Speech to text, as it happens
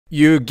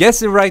You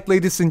guessed it right,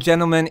 ladies and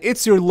gentlemen,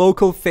 it's your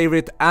local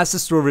favorite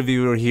asset store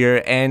reviewer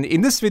here, and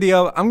in this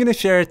video, I'm gonna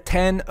share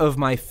 10 of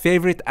my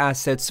favorite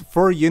assets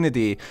for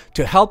Unity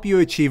to help you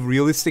achieve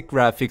realistic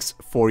graphics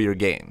for your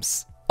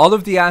games. All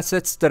of the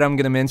assets that I'm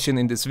gonna mention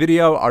in this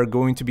video are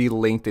going to be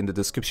linked in the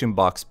description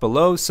box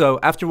below, so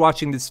after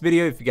watching this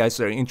video, if you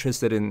guys are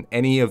interested in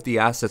any of the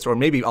assets, or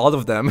maybe all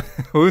of them,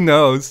 who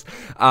knows,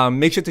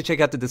 make sure to check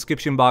out the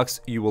description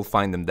box, you will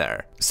find them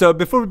there. So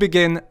before we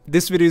begin,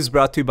 this video is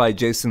brought to you by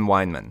Jason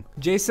Weinman.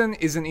 Jason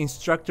is an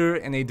instructor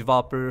and a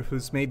developer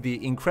who's made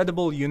the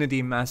incredible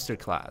Unity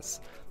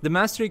Masterclass. The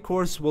Mastery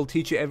course will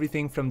teach you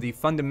everything from the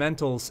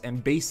fundamentals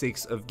and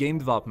basics of game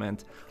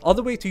development all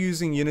the way to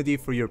using Unity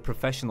for your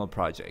professional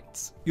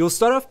projects. You'll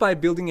start off by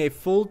building a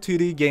full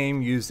 2D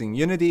game using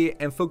Unity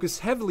and focus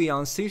heavily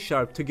on C#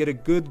 to get a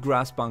good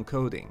grasp on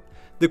coding.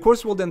 The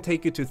course will then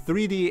take you to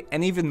 3D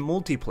and even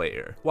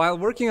multiplayer. While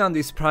working on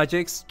these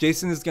projects,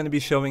 Jason is going to be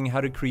showing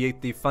how to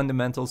create the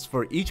fundamentals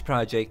for each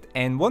project,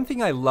 and one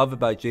thing I love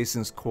about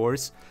Jason's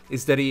course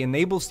is that he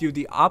enables you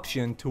the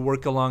option to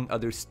work along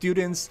other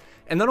students,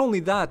 and not only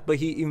that, but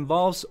he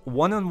involves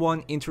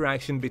one-on-one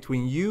interaction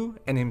between you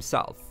and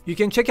himself. You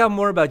can check out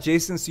more about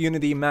Jason's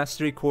Unity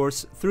Mastery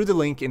course through the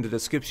link in the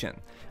description.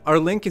 Our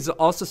link is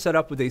also set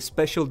up with a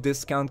special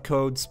discount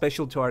code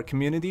special to our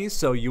community,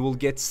 so you will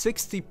get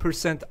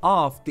 60%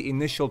 off the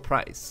initial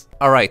price.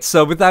 Alright,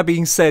 so with that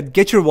being said,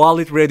 get your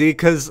wallet ready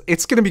because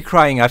it's gonna be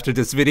crying after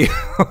this video.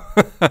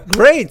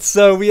 Great,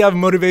 so we have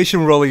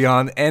motivation rolling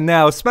on, and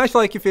now smash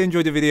like if you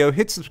enjoyed the video,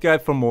 hit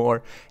subscribe for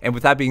more, and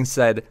with that being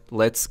said,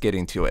 let's get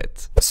into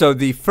it. So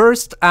the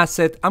first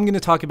asset I'm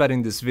gonna talk about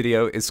in this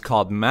video is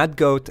called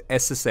MadGoat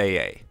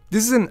SSAA.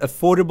 This is an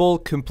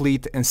affordable,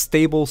 complete, and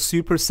stable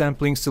super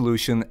sampling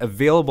solution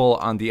available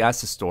on the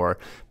Asset Store.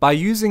 By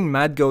using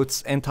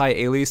MadGoat's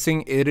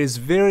anti-aliasing, it is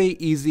very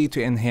easy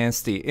to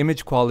enhance the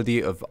image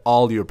quality of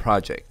all your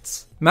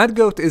projects.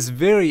 MadGoat is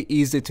very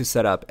easy to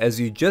set up as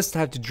you just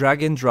have to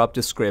drag and drop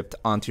the script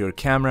onto your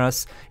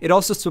cameras. It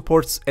also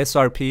supports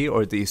SRP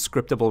or the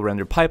scriptable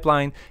render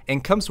pipeline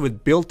and comes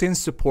with built-in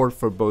support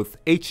for both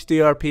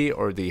HDRP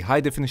or the high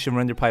definition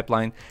render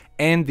pipeline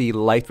and the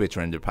lightweight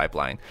render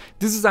pipeline.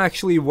 This is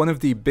actually one of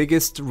the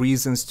biggest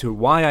reasons to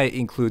why I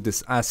include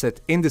this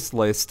asset in this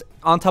list,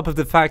 on top of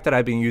the fact that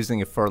I've been using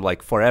it for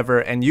like forever,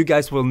 and you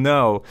guys will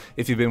know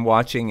if you've been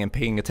watching and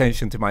paying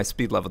attention to my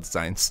speed level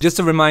designs. Just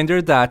a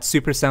reminder that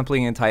super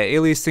sampling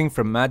anti-aliasing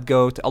from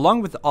MadGoat,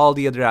 along with all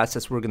the other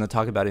assets we're going to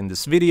talk about in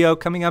this video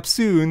coming up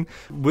soon,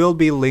 will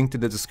be linked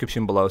in the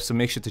description below, so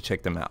make sure to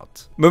check them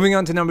out. Moving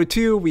on to number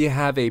 2, we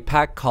have a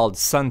pack called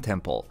Sun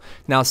Temple.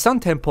 Now, Sun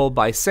Temple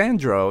by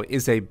Sandro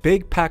is a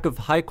big pack of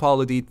high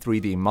quality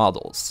 3D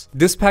models.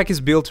 This pack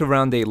is built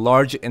around a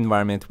large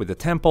environment with a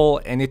temple,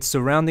 and its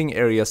surrounding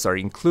areas are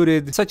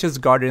included, such as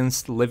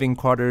gardens, living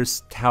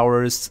quarters,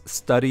 towers,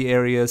 study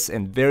areas,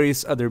 and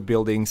various other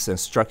buildings and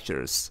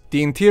structures.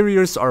 The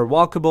interiors are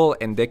walkable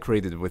and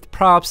decorated with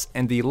props,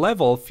 and the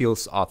level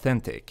feels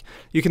authentic.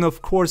 You can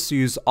of course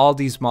use all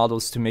these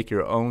models to make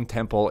your own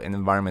temple and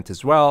environment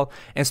as well,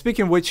 and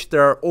speaking of which,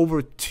 there are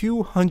over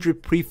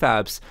 200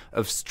 prefabs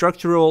of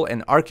structural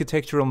and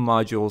architectural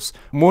modules,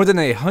 more than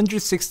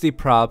 160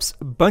 props,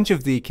 a bunch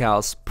of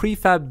decals,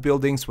 prefab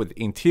buildings with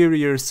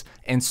interiors,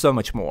 and so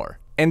much more.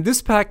 And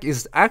this pack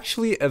is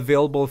actually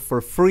available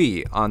for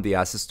free on the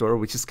Asset Store,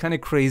 which is kind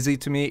of crazy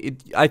to me.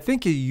 I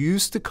think it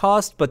used to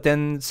cost, but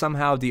then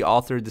somehow the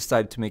author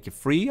decided to make it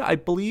free, I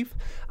believe.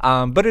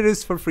 But it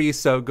is for free,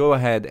 so go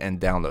ahead and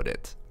download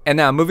it. And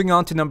now moving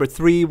on to number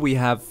 3, we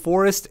have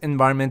Forest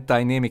Environment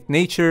Dynamic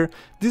Nature.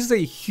 This is a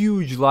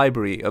huge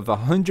library of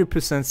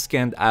 100%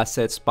 scanned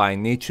assets by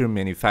Nature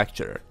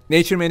Manufacturer.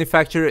 Nature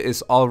Manufacturer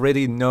is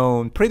already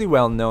known, pretty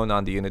well known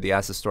on the Unity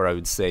Asset Store, I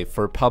would say,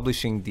 for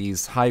publishing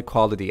these high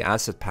quality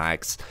asset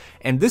packs.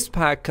 And this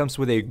pack comes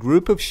with a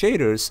group of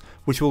shaders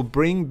which will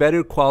bring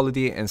better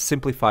quality and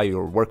simplify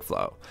your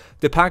workflow.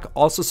 The pack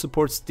also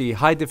supports the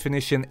high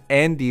definition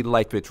and the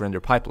lightweight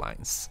render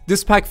pipelines.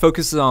 This pack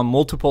focuses on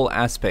multiple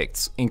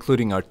aspects,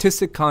 including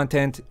artistic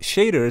content,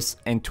 shaders,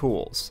 and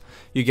tools.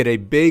 You get a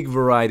big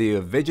variety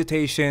of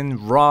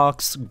vegetation,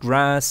 rocks,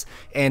 grass,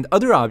 and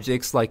other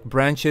objects like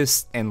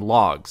branches and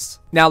logs.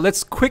 Now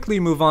let's quickly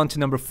move on to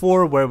number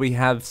 4, where we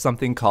have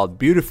something called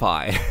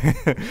Beautify.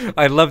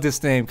 I love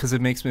this name because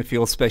it makes me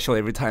feel special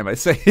every time I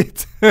say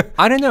it.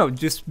 I don't know,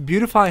 just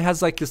Beautify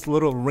has like this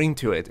little ring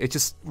to it. It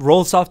just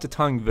rolls off the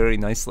tongue very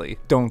nicely.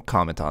 Don't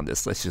comment on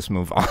this, let's just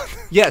move on.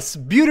 Yes,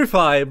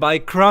 Beautify by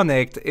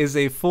Chronict is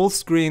a full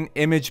screen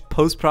image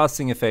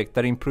post-processing effect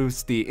that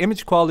improves the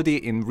image quality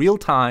in real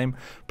time,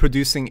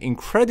 producing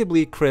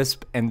incredibly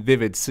crisp and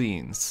vivid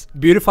scenes.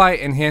 Beautify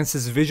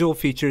enhances visual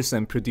features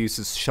and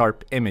produces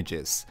sharp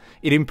images.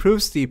 It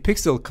improves the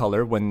pixel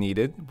color when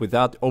needed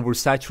without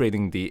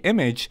oversaturating the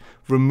image,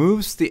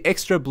 removes the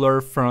extra blur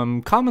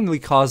from commonly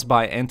caused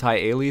by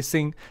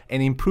anti-aliasing,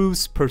 and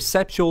improves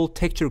perceptual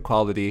texture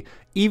quality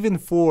even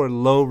for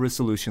low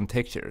resolution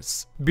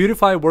textures.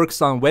 Beautify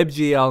works on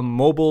WebGL,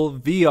 mobile,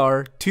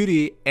 VR,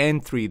 2D,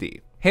 and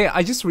 3D. Hey,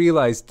 I just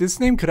realized this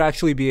name could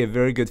actually be a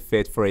very good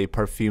fit for a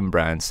perfume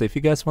brand. So if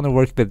you guys want to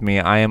work with me,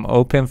 I am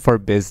open for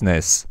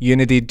business.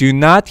 Unity, do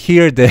not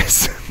hear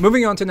this.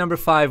 Moving on to number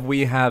 5,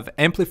 we have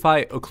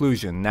Amplify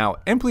Occlusion. Now,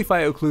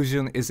 Amplify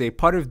Occlusion is a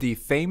part of the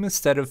famous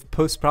set of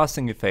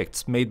post-processing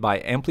effects made by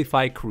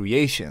Amplify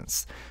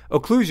Creations.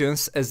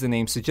 Occlusions, as the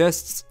name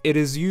suggests, it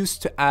is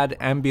used to add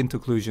ambient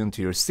occlusion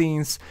to your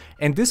scenes,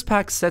 and this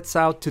pack sets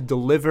out to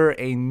deliver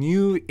a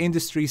new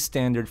industry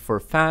standard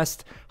for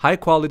fast,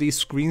 high-quality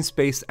screen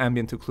space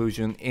ambient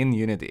occlusion in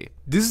Unity.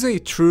 This is a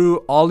true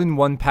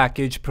all-in-one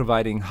package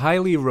providing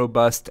highly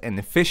robust and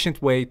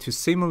efficient way to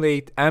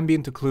simulate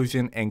ambient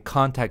occlusion and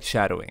contact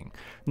shadowing.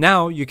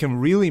 Now you can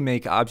really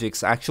make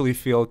objects actually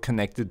feel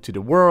connected to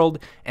the world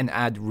and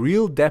add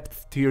real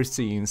depth to your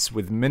scenes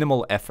with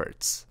minimal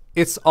efforts.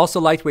 It's also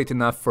lightweight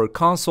enough for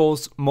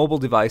consoles, mobile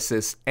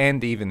devices,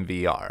 and even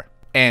VR.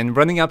 And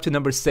running up to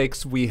number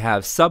 6, we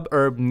have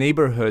SubUrban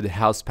Neighborhood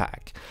House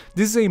Pack.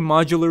 This is a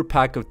modular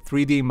pack of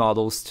 3D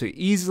models to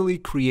easily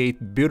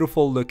create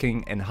beautiful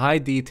looking and high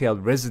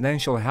detailed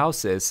residential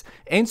houses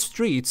and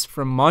streets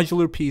from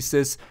modular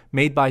pieces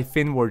made by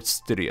Finward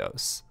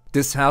Studios.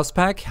 This house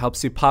pack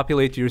helps you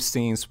populate your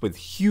scenes with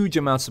huge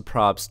amounts of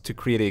props to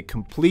create a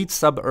complete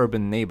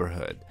suburban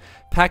neighborhood.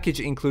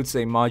 Package includes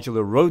a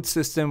modular road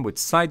system with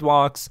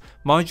sidewalks,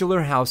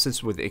 modular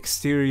houses with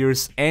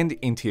exteriors and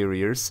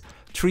interiors,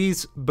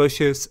 trees,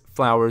 bushes,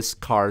 flowers,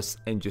 cars,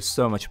 and just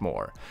so much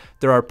more.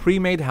 There are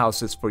pre-made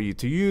houses for you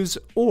to use,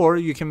 or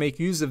you can make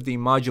use of the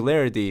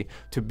modularity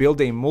to build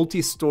a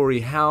multi-story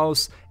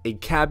house, a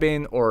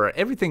cabin, or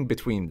everything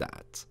between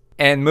that.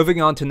 And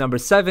moving on to number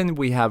 7,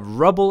 we have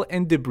Rubble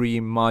and Debris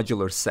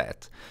Modular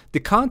Set. The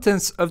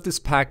contents of this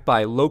pack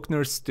by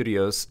Lochner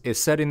Studios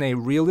is set in a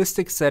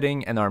realistic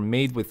setting and are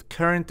made with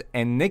current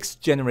and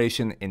next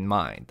generation in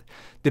mind.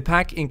 The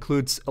pack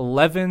includes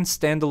 11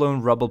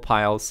 standalone rubble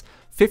piles,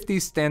 50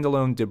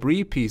 standalone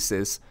debris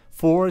pieces,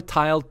 4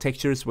 tiled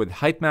textures with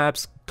height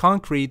maps,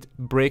 concrete,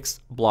 bricks,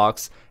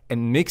 blocks,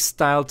 and mixed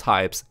style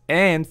types,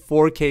 and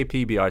 4K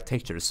PBR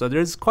textures. So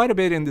there's quite a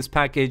bit in this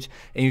package,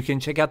 and you can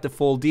check out the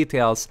full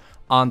details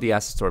on the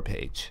asset store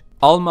page.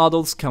 All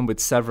models come with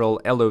several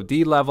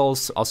LOD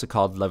levels, also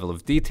called level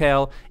of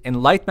detail,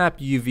 and light map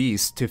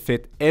UVs to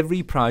fit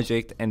every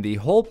project, and the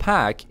whole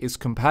pack is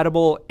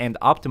compatible and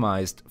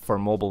optimized for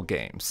mobile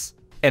games.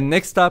 And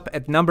next up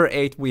at number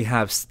 8, we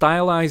have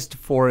Stylized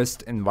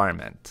Forest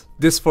Environment.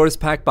 This forest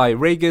pack by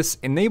Regis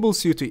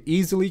enables you to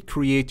easily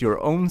create your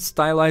own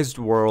stylized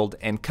world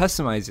and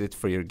customize it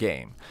for your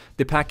game.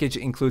 The package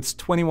includes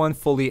 21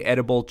 fully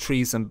edible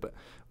trees and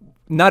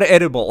not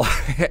edible,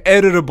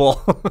 editable.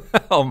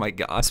 Oh my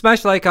god.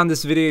 Smash like on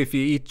this video if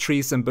you eat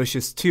trees and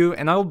bushes too,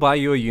 and I will buy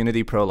you a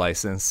Unity Pro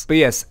license. But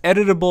yes,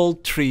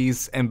 editable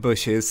trees and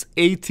bushes,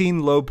 18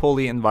 low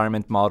poly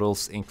environment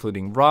models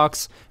including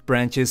rocks,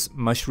 branches,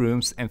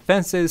 mushrooms, and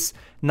fences,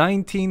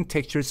 19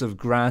 textures of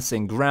grass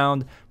and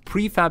ground,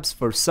 prefabs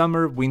for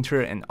summer,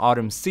 winter, and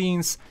autumn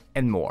scenes,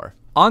 and more.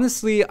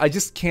 Honestly, I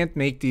just can't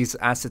make these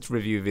asset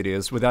review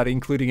videos without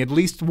including at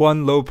least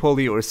one low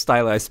poly or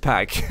stylized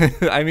pack.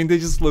 I mean, they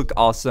just look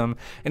awesome,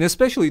 and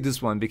especially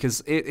this one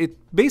because it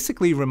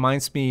basically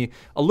reminds me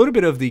a little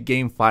bit of the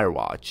game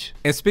Firewatch.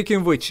 And speaking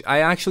of which, I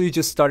actually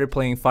just started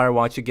playing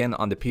Firewatch again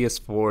on the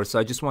PS4, so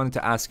I just wanted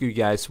to ask you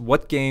guys,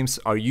 what games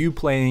are you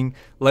playing?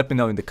 Let me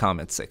know in the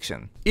comments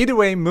section. Either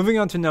way, moving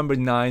on to number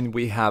 9,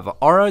 we have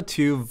Aura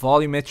 2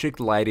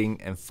 Volumetric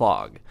Lighting and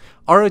Fog.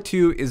 Aura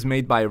 2 is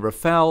made by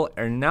Rafael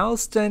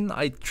Ernalston,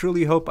 I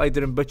truly hope I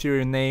didn't butcher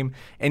your name,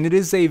 and it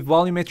is a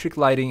volumetric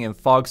lighting and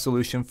fog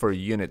solution for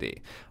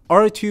Unity.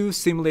 Aura 2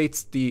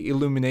 simulates the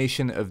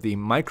illumination of the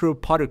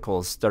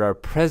microparticles that are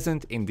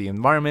present in the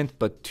environment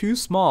but too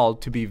small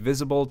to be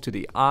visible to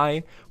the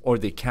eye or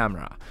the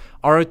camera.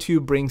 Aura 2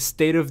 brings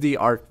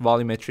state-of-the-art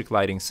volumetric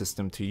lighting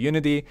system to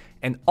Unity,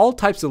 and all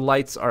types of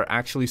lights are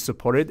actually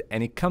supported,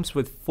 and it comes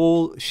with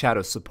full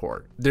shadow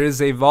support. There is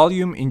a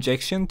volume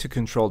injection to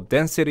control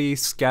density,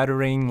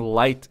 scattering,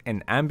 light,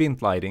 and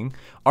ambient lighting.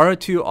 Aura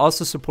 2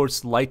 also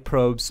supports light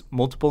probes,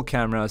 multiple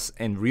cameras,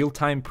 and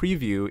real-time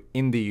preview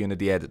in the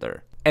Unity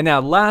editor. And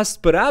now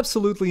last but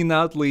absolutely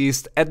not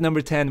least, at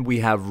number 10 we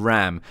have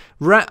RAM.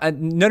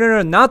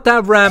 No, not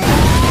that RAM.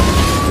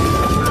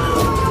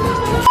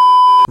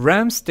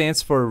 RAM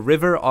stands for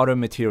River Auto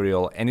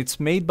Material, and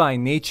it's made by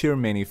Nature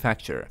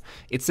Manufacture.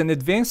 It's an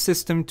advanced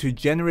system to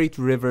generate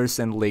rivers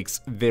and lakes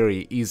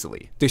very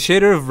easily. The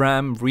shader of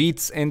RAM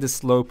reads in the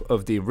slope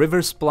of the river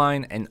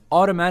spline and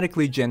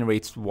automatically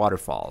generates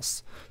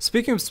waterfalls.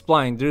 Speaking of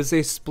spline, there's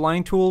a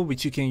spline tool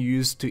which you can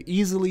use to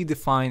easily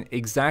define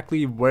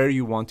exactly where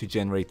you want to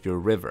generate your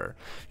river.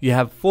 You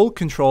have full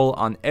control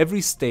on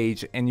every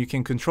stage, and you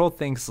can control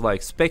things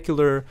like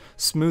specular,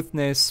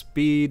 smoothness,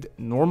 speed,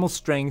 normal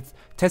strength,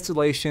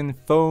 tessellation,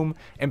 foam,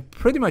 and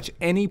pretty much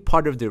any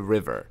part of the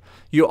river.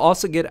 You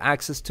also get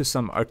access to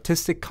some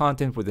artistic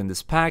content within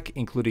this pack,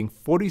 including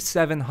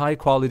 47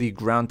 high-quality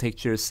ground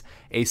textures,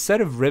 a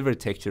set of river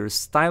textures,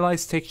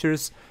 stylized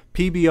textures,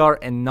 PBR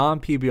and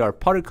non-PBR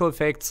particle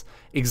effects,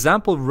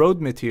 example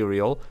road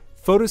material,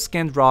 photo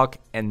scanned rock,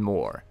 and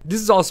more. This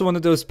is also one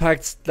of those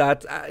packs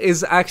that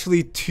is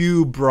actually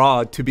too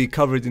broad to be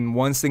covered in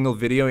one single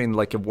video in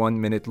like a 1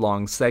 minute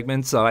long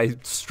segment, so I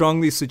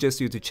strongly suggest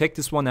you to check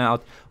this one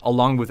out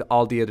along with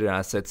all the other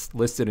assets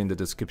listed in the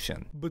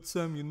description. But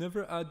Sam, you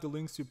never add the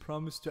links you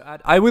promised to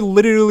add. I will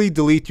literally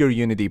delete your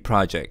Unity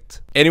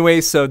project. Anyway,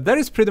 so that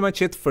is pretty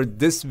much it for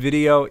this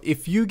video.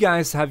 If you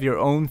guys have your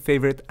own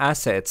favorite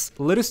assets,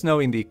 let us know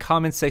in the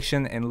comment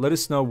section and let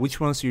us know which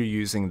ones you're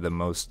using the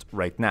most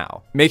right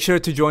now. Make sure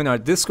to join our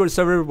Discord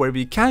server where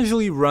we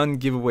casually run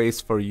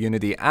giveaways for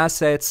Unity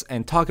assets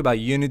and talk about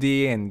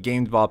Unity and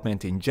game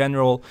development in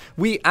general.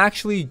 We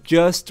actually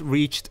just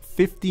reached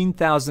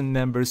 15,000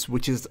 members,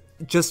 which is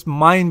just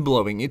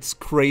mind-blowing. It's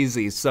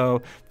crazy.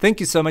 So thank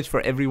you so much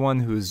for everyone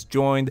who's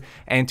joined,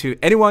 and to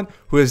anyone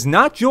who has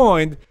not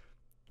joined,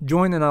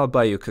 join and I'll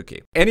buy you a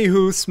cookie.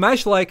 Anywho,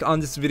 smash like on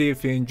this video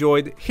if you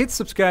enjoyed, hit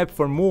subscribe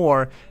for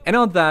more, and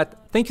on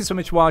that, thank you so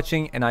much for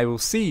watching, and I will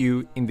see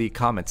you in the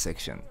comment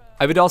section.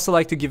 I would also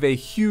like to give a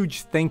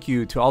huge thank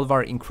you to all of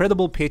our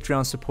incredible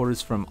Patreon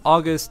supporters from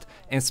August,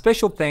 and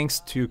special thanks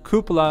to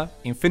Cupola,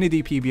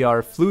 Infinity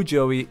PBR, Flu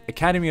Joey,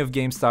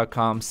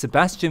 AcademyOfGames.com,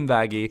 Sebastian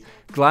Vaggi,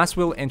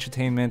 Glasswheel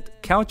Entertainment,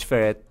 Couch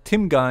Ferret,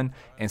 Tim Gunn,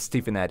 and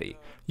Stephen Eddy.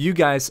 You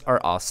guys are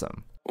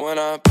awesome. When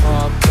I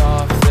popped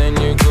off, then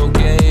you go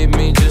gave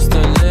me just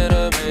a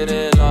little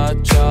bit of la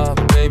chop.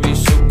 Baby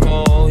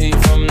Sykoo, he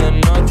from the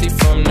north, he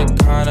from the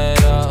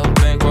Canada.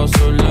 Bankroll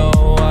so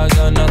low, I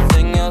got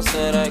nothing else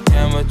that I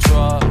can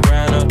withdraw.